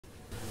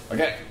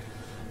Okay,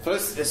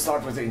 first let's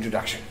start with the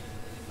introduction.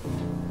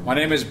 My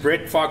name is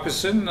Brett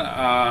Farquharson.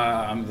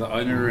 I'm the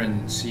owner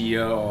and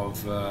CEO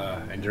of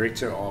and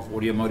director of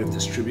Automotive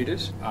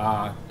Distributors.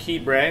 Our key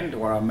brand,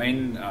 or our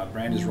main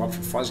brand, is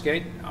Rockford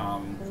Fosgate,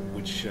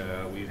 which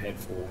we've had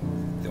for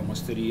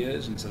almost 30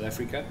 years in South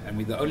Africa, and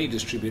we're the only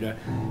distributor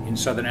in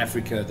Southern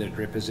Africa that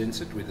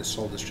represents it. We're the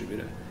sole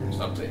distributor.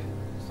 Stop there.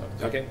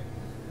 Okay.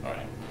 All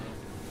right.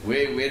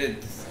 Where did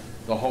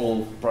the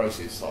whole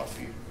process start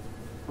for you?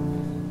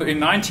 In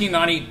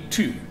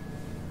 1992,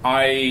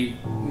 I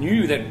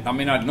knew that,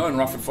 I'd known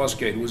Rockford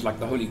Fosgate was like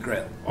the holy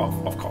grail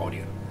of car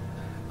audio.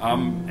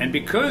 And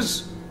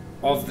because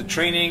of the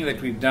training that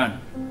we've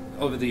done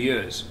over the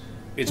years,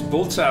 it's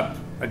built up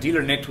a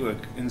dealer network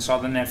in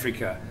Southern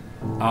Africa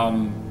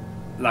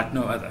like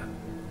no other.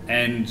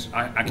 And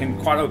I can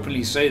quite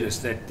openly say this,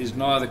 that there's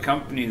no other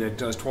company that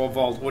does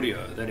 12-volt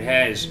audio that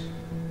has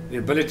the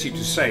ability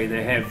to say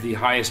they have the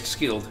highest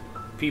skilled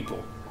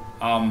people.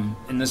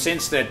 In the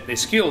sense that they're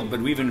skilled, but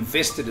we've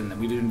invested in them.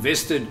 We've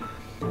invested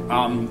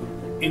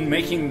in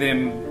making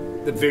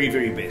them the very,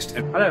 very best.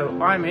 Hello,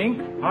 I'm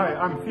Henk. Hi,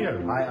 I'm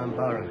Theo. Hi, I'm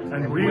Baron.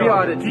 And we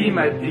are the team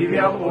at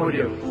DVL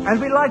Audio. And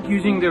we like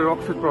using the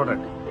Rockford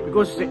product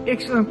because it's an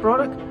excellent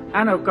product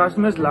and our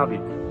customers love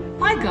it.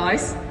 Hi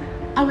guys,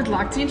 I would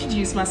like to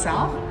introduce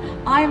myself.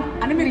 I'm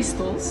Annemarie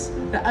Stolz,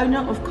 the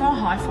owner of Car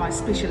Hi-Fi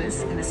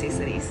Specialists and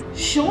Accessories.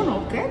 Sean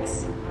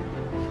Hopkins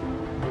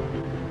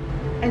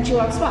and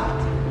Johan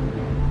Swart.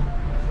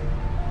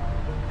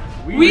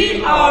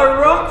 We are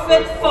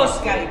Rockford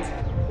Fosgate.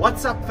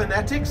 What's up,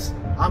 fanatics?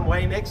 I'm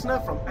Wayne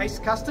Exner from Ace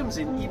Customs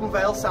in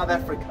Edenvale, South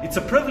Africa. It's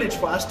a privilege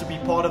for us to be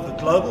part of the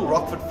global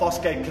Rockford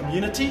Fosgate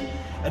community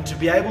and to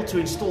be able to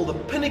install the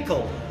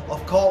pinnacle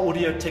of car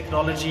audio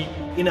technology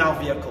in our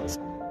vehicles.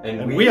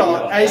 And we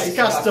are Ace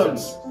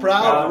Customs,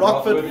 proud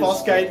Rockford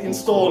Fosgate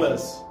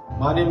installers.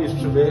 My name is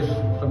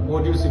Travesh from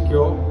Audio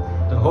Secure,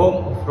 the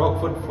home of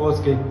Rockford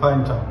Fosgate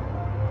Pinetown.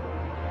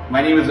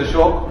 My name is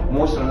Ashok,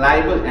 most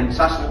reliable and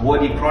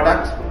trustworthy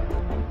product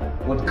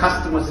with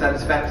customer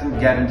satisfaction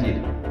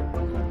guaranteed.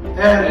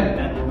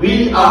 And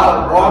we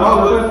are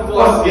Rockford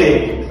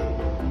Fosgate.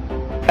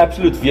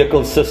 Absolute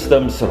vehicle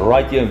systems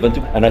right here in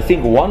Windhoek, and I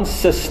think one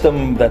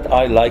system that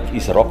I like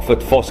is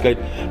Rockford Fosgate,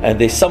 and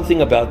there's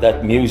something about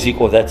that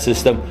music or that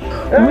system.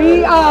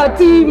 We are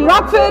Team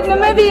Rockford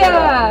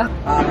Namibia.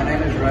 My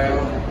name is Rail.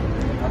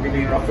 I've been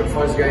doing Rockford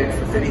Fosgate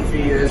for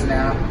 33 years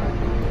now.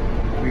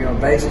 We are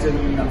based in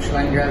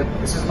Umhlanga.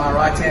 This is my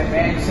right hand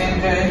man,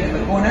 Sanjay, in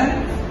the corner.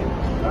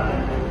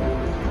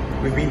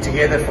 We've been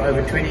together for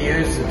over 20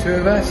 years, the two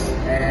of us,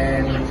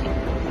 and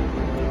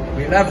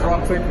we love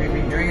Rockford. We've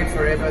been doing it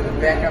forever. The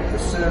backup, the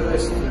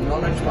service, the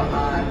knowledge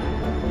behind,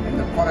 and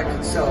the product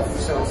itself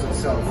sells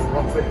itself.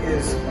 Rockford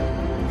is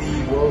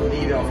the world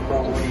leader of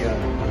car audio.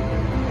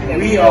 And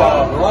we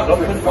are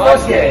Rockford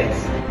Fosgate.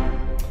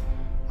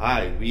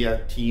 Hi, we are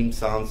Team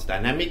Sounds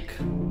Dynamic,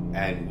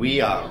 and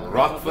we are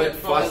Rockford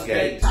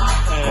Fosgate.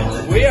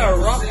 And we are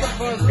Rockford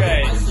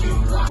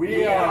Fosgate.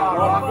 We are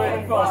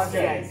Rockford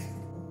Fosgate.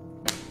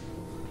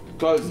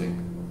 Closing.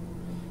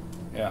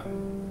 Yeah.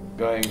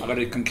 Going. I got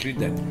to conclude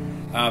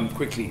that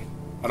quickly,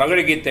 but I got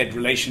to get that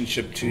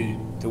relationship to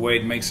the way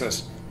it makes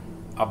us.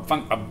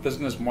 Our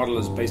business model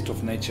is based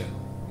off nature.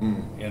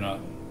 You know.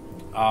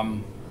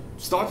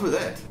 Start with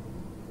that.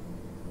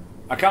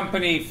 Our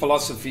company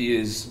philosophy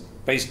is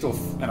based off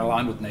and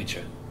aligned with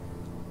nature.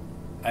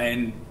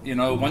 And you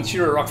know, once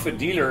you're a Rockford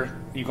dealer,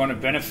 you're going to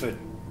benefit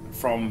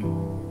from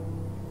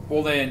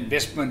all the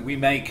investment we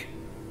make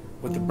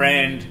with the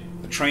brand,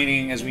 the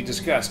training, as we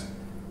discussed.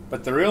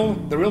 But the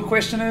real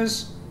question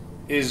is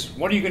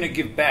what are you going to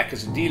give back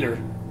as a dealer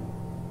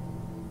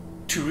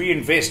to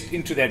reinvest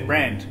into that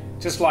brand?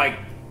 Just like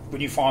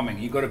when you're farming,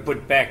 you got to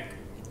put back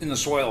in the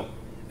soil.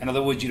 In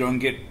other words, you don't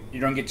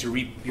get to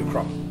reap your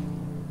crop.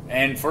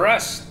 And for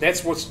us,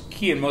 that's what's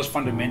key and most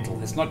fundamental.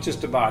 It's not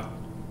just about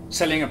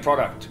selling a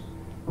product.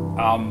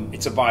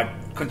 It's about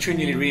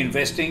continually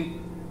reinvesting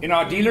in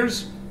our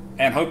dealers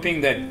and hoping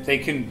that they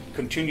can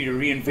continue to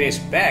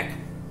reinvest back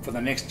for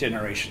the next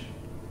generation.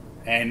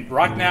 And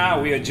right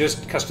now, we are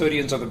just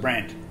custodians of the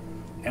brand.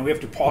 And we have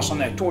to pass on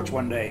that torch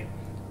one day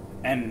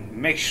and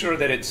make sure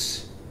that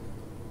it's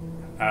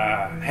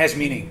has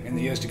meaning in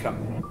the years to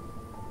come.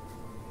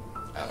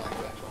 I like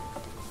that.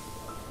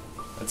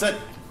 That's it.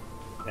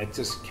 That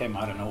just came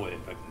out of nowhere,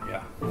 but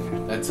yeah.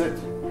 That's it.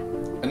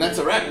 And that's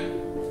a wrap.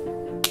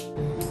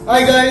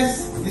 Hi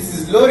guys, this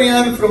is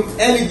Lorian from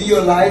LED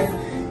Your Life,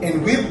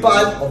 and we're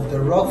part of the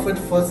Rockford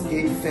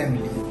Fosgate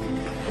family.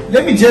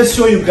 Let me just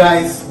show you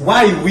guys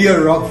why we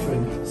are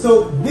Rockford.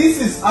 So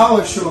this is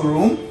our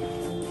showroom.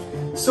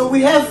 So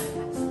we have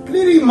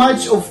pretty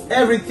much of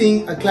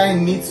everything a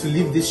client needs to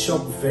leave this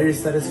shop very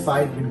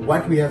satisfied with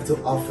what we have to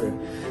offer.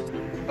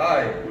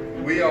 Hi,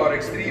 we are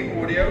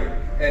Extreme Audio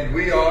and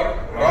we are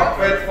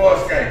Rockford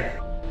Fosgate.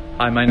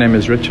 Hi, my name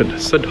is Richard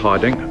Sid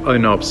Harding,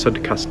 owner of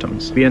Sid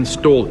Customs. We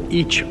install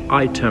each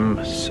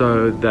item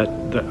so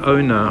that the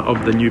owner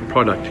of the new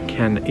product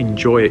can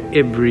enjoy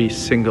every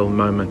single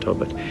moment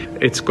of it.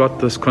 It's got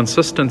this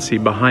consistency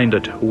behind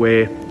it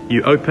where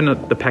you open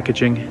it, the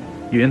packaging,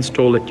 you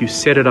install it, you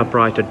set it up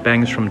right, it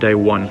bangs from day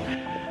one.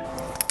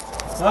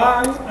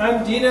 Hi,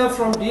 I'm Dino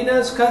from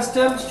Dino's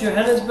Customs,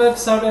 Johannesburg,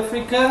 South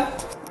Africa.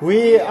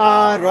 We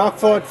are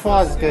Rockford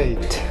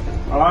Fosgate.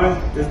 Hi,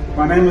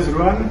 my name is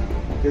Ruan.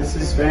 This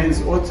is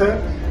Vans Auto.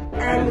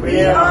 And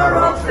we are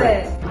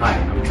Rockford. Hi,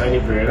 I'm Tony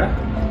Pereira,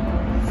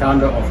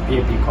 founder of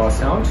PFP Car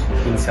Sound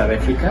in South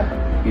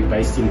Africa. We're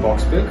based in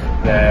Boksburg,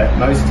 the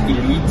most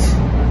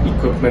elite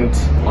equipment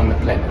on the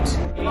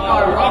planet. We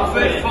are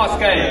Rockford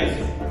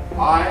Fosgate.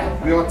 Hi,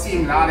 we are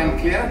Team Loud and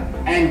Clear,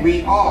 and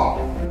we are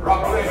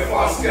Rockford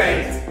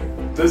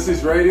Fosgate. This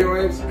is Radio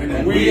Waves,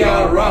 and we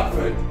are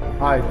Rockford.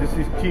 Hi, this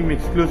is Team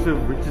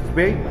Exclusive Richards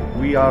Bay.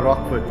 We are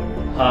Rockford.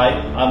 Hi,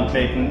 I'm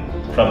Clayton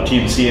from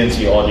Team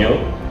CNC Audio,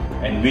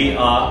 and we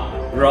are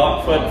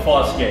Rockford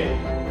Fosgate.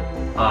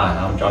 Hi,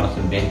 I'm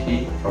Jonathan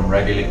Bentley from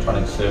Radio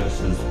Electronic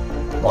Services,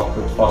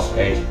 Rockford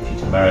Fosgate,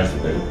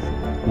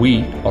 Pietermaritzburg.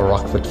 We are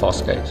Rockford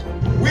Fosgate.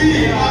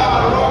 We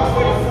are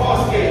Rockford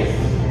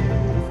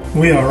Fosgate.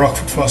 We are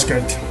Rockford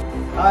Fosgate.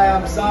 Hi,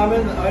 I'm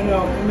Simon, the owner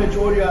of Image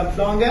Audio and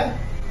Flonga.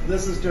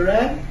 This is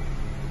Duran.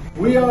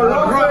 We are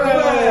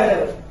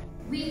Rockford.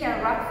 We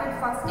are Rockford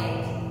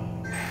Fosgate.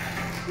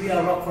 We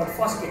are Rockford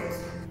Fosgate.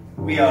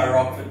 We are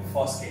Rockford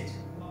Fosgate.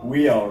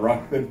 We are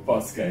Rockford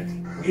Fosgate.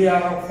 We are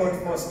Rockford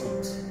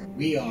Fosgate.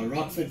 We are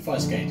Rockford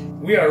Fosgate.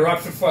 We are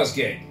Rockford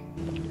Fosgate.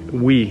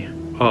 We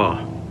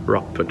are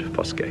Rockford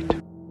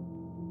Fosgate.